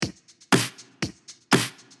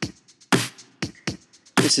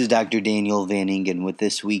This is Dr. Daniel Van Ingen with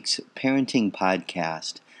this week's parenting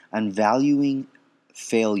podcast on valuing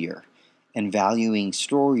failure and valuing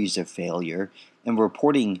stories of failure and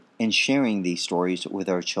reporting and sharing these stories with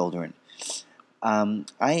our children.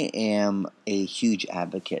 I am a huge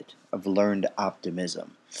advocate of learned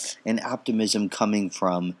optimism, and optimism coming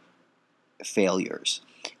from failures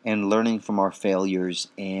and learning from our failures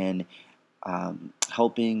and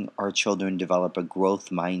helping our children develop a growth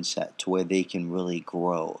mindset to where they can really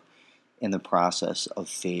grow in the process of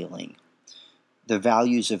failing. The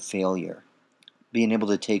values of failure, being able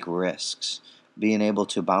to take risks, being able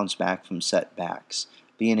to bounce back from setbacks,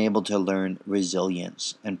 being able to learn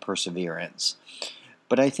resilience and perseverance.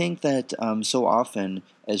 But I think that so often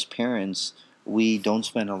as parents, we don't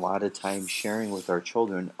spend a lot of time sharing with our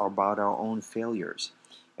children about our own failures.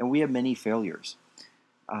 And we have many failures.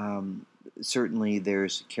 Certainly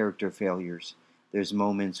there's character failures. There's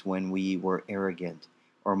moments when we were arrogant,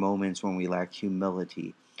 or moments when we lacked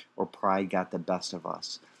humility, or pride got the best of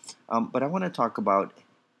us. But I want to talk about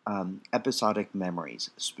episodic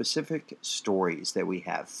memories, specific stories that we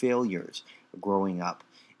have, failures growing up.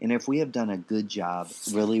 And if we have done a good job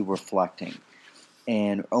really reflecting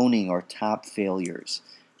and owning our top failures,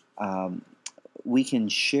 we can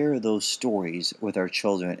share those stories with our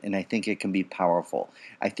children, and I think it can be powerful.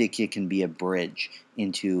 I think it can be a bridge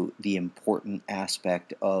into the important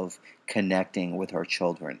aspect of connecting with our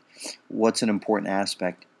children. What's an important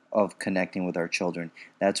aspect of connecting with our children?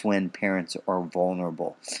 That's when parents are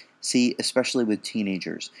vulnerable. See, especially with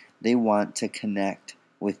teenagers, they want to connect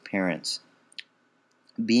with parents.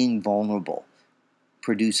 Being vulnerable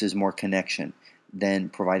produces more connection than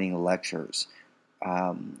providing lectures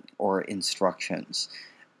or instructions.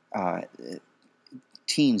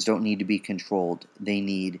 Teens don't need to be controlled. They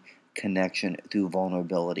need connection through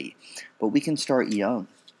vulnerability. But we can start young.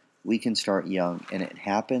 And it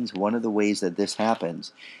happens, one of the ways that this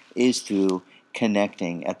happens is through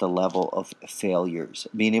connecting at the level of failures,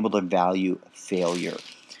 being able to value failure.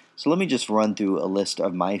 So let me just run through a list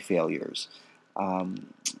of my failures.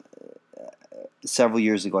 Several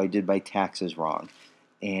years ago, I did my taxes wrong,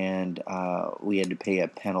 and we had to pay a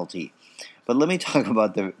penalty. But let me talk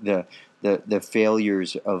about the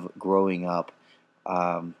failures of growing up.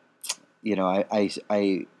 I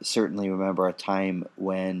certainly remember a time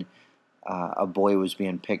when a boy was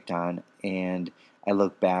being picked on, and I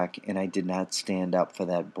look back and I did not stand up for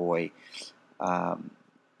that boy. I'm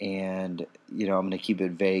going to keep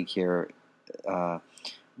it vague here,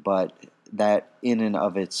 but that in and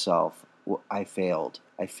of itself, I failed.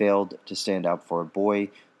 I failed to stand up for a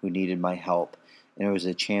boy who needed my help. And it was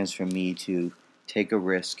a chance for me to take a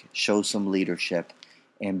risk, show some leadership,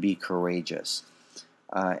 and be courageous.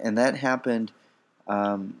 And that happened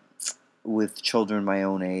with children my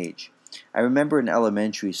own age. I remember in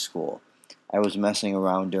elementary school, I was messing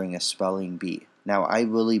around during a spelling bee. Now, I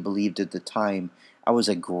really believed at the time I was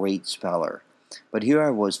a great speller. But here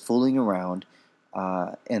I was fooling around,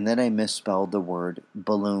 and then I misspelled the word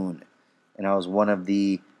balloon. And I was one of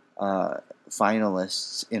the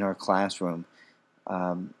finalists in our classroom.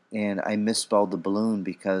 And I misspelled the balloon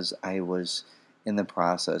because I was in the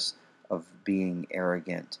process of being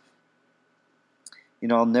arrogant.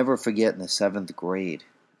 I'll never forget in the 7th grade.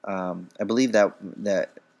 I believe that in the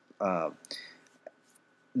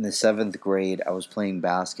 7th grade I was playing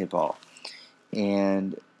basketball,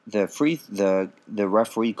 and the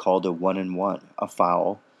referee called a 1-and-1, a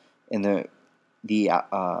foul, and the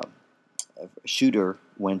shooter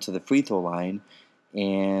went to the free throw line,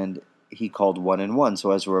 and he called 1-and-1. So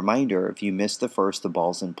as a reminder, if you miss the first, the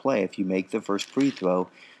ball's in play. If you make the first free throw,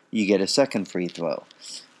 you get a second free throw.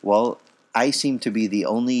 Well, I seemed to be the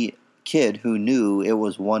only kid who knew it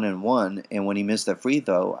was 1-and-1, and when he missed the free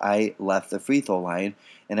throw, I left the free throw line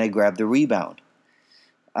and I grabbed the rebound.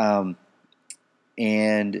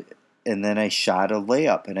 And then I shot a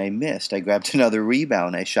layup and I missed. I grabbed another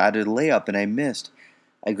rebound. I shot a layup and I missed.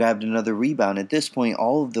 I grabbed another rebound. At this point,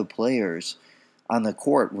 all of the players on the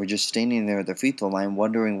court were just standing there at the free throw line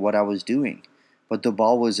wondering what I was doing. But the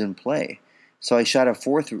ball was in play. So I shot a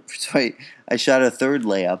third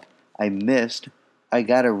layup. I missed. I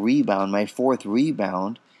got a rebound, my 4th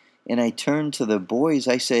rebound, and I turned to the boys.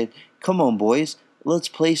 I said, "Come on, boys, let's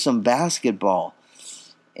play some basketball."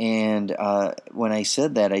 And when I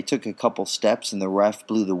said that, I took a couple steps, and the ref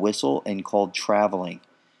blew the whistle and called traveling.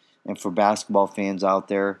 And for basketball fans out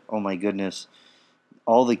there, oh my goodness,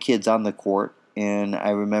 all the kids on the court, and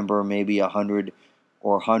I remember maybe 100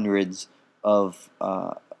 or hundreds of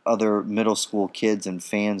other middle school kids and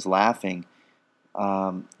fans laughing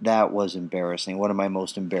That was embarrassing. One of my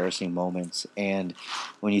most embarrassing moments. And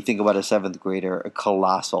when you think about a seventh grader, a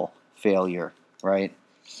colossal failure, right?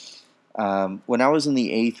 When I was in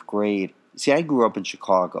the eighth grade, see, I grew up in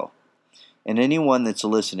Chicago. And anyone that's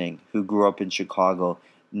listening who grew up in Chicago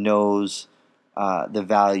knows the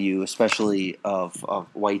value, especially of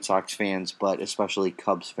White Sox fans, but especially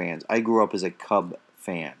Cubs fans. I grew up as a Cub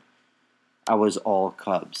fan. I was all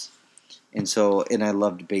Cubs. And I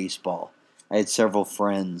loved baseball. I had several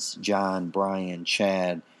friends: John, Brian,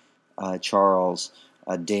 Chad, Charles,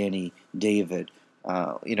 Danny, David.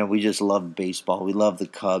 We just loved baseball. We loved the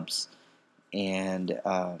Cubs, and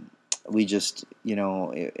we just,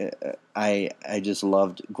 I just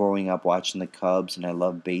loved growing up watching the Cubs, and I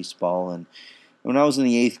loved baseball. And when I was in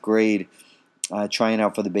the eighth grade, trying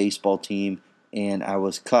out for the baseball team, and I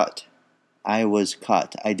was cut. I was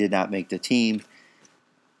cut. I did not make the team.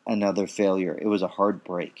 Another failure. It was a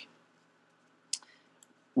heartbreak.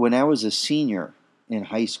 When I was a senior in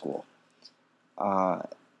high school,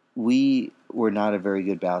 we were not a very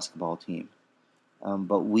good basketball team.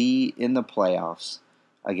 But we, in the playoffs,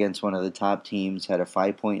 against one of the top teams, had a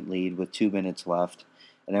 5-point lead with 2 minutes left.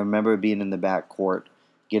 And I remember being in the back court,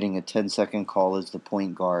 getting a 10-second call as the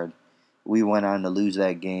point guard. We went on to lose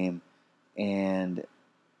that game, and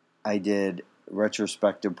I did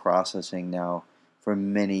retrospective processing now for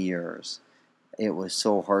many years. It was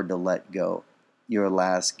so hard to let go your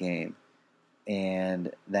last game,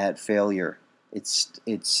 and that failure, it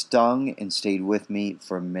stung and stayed with me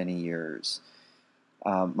for many years.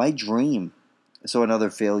 My dream, so another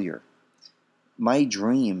failure. My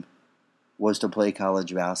dream was to play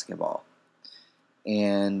college basketball,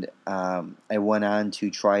 and I went on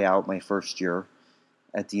to try out my first year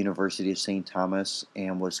at the University of St. Thomas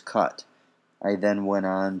and was cut. I then went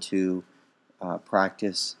on to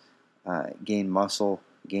practice, gain muscle,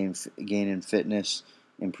 gain in fitness,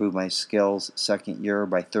 improve my skills. Second year,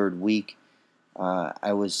 by third week,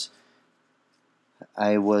 I was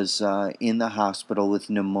in the hospital with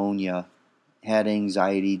pneumonia, had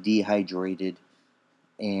anxiety, dehydrated,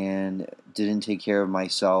 and didn't take care of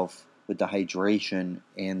myself with the hydration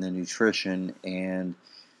and the nutrition. And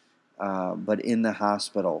but in the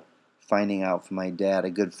hospital, finding out from my dad, a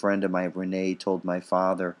good friend of mine, Renee, told my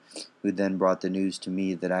father, who then brought the news to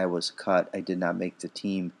me that I was cut. I did not make the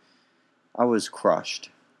team. I was crushed.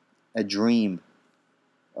 A dream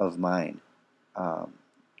of mine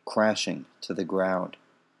crashing to the ground.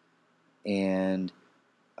 And,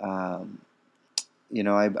 I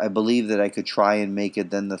believe that I could try and make it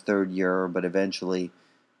then the third year, but eventually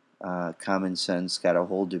common sense got a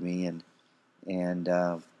hold of me, and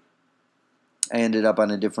I ended up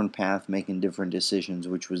on a different path, making different decisions,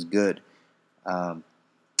 which was good.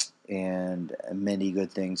 And many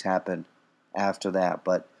good things happened after that.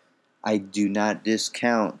 But I do not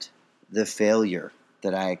discount the failure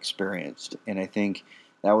that I experienced. And I think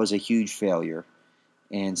that was a huge failure,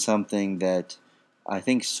 and something that I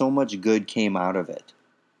think so much good came out of it.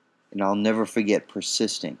 And I'll never forget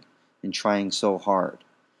persisting and trying so hard,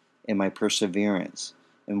 and my perseverance,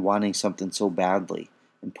 and wanting something so badly,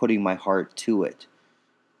 and putting my heart to it.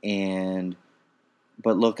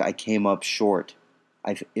 But look, I came up short.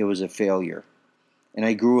 It was a failure, and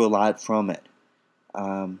I grew a lot from it.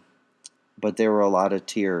 But there were a lot of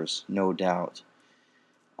tears, no doubt.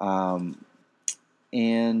 And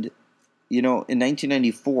in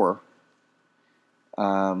 1994,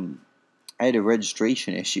 I had a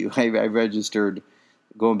registration issue. I registered,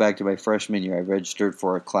 going back to my freshman year, I registered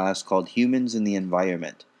for a class called Humans in the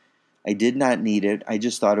Environment. I did not need it. I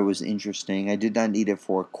just thought it was interesting. I did not need it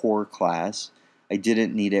for a core class. I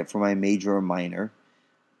didn't need it for my major or minor.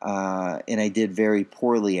 And I did very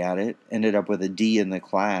poorly at it. Ended up with a D in the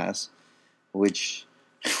class, which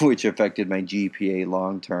affected my GPA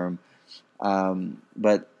long term.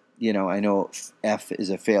 But I know F is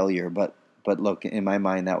a failure, but look, in my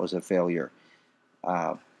mind, that was a failure,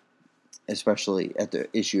 especially at the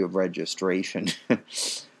issue of registration.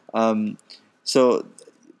 So,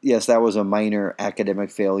 yes, that was a minor academic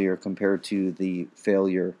failure compared to the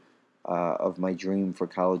failure of my dream for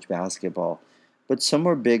college basketball. But some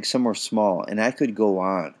were big, some were small, and I could go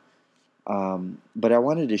on. But I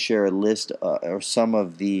wanted to share a list or some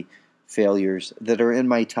of the failures that are in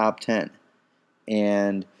my top 10.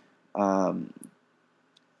 And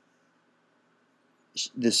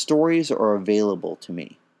the stories are available to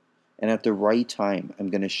me. And at the right time, I'm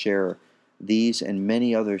going to share these and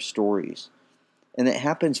many other stories. And it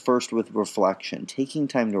happens first with reflection, taking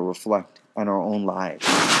time to reflect on our own lives,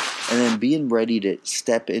 and then being ready to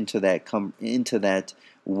step into that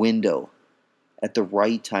window at the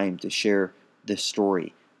right time to share the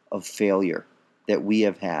story of failure that we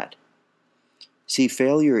have had. See,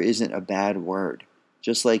 failure isn't a bad word.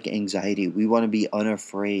 Just like anxiety, we want to be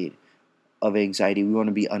unafraid of anxiety. We want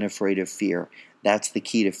to be unafraid of fear. That's the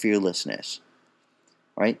key to fearlessness,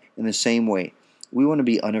 right? In the same way, we want to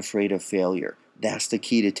be unafraid of failure. That's the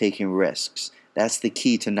key to taking risks. That's the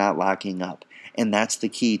key to not locking up. And that's the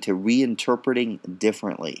key to reinterpreting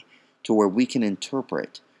differently, to where we can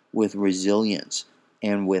interpret with resilience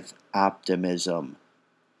and with optimism.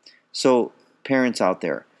 So, parents out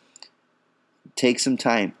there, take some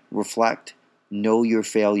time, reflect, know your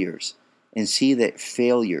failures, and see that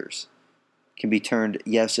failures can be turned,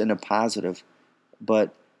 yes, in a positive,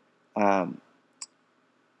 but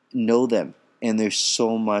know them. And there's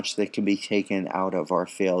so much that can be taken out of our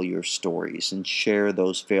failure stories, and share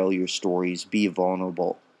those failure stories. Be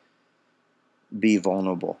vulnerable. Be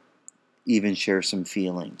vulnerable. Even share some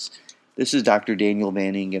feelings. This is Dr. Daniel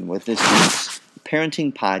Van Ingen with this week's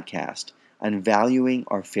Parenting Podcast on valuing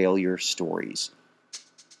our failure stories.